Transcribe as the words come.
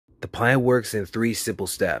plan works in 3 simple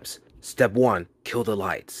steps. Step 1, kill the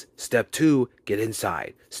lights. Step 2, get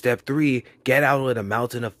inside. Step 3, get out with a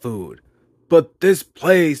mountain of food. But this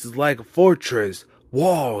place is like a fortress.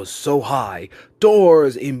 Walls so high,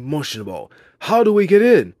 doors immotionable. How do we get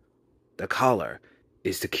in? The collar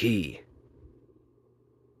is the key.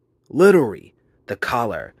 Literally, the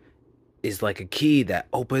collar is like a key that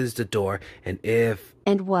opens the door, and if...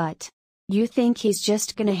 And what? You think he's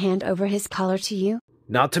just gonna hand over his collar to you?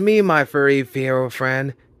 Not to me, my furry pharaoh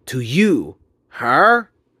friend. To you.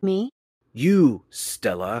 Her? Me? You,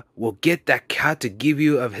 Stella, will get that cat to give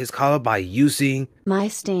you of his collar by using... My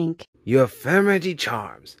stink. Your femininity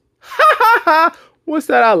charms. Ha ha ha! What's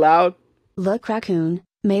that out loud? Look, Raccoon,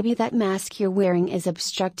 maybe that mask you're wearing is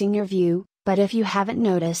obstructing your view, but if you haven't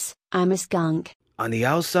noticed, I'm a skunk. On the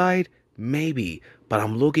outside, maybe, but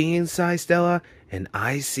I'm looking inside, Stella, and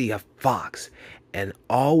I see a fox, and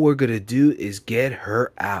all we're gonna do is get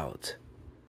her out.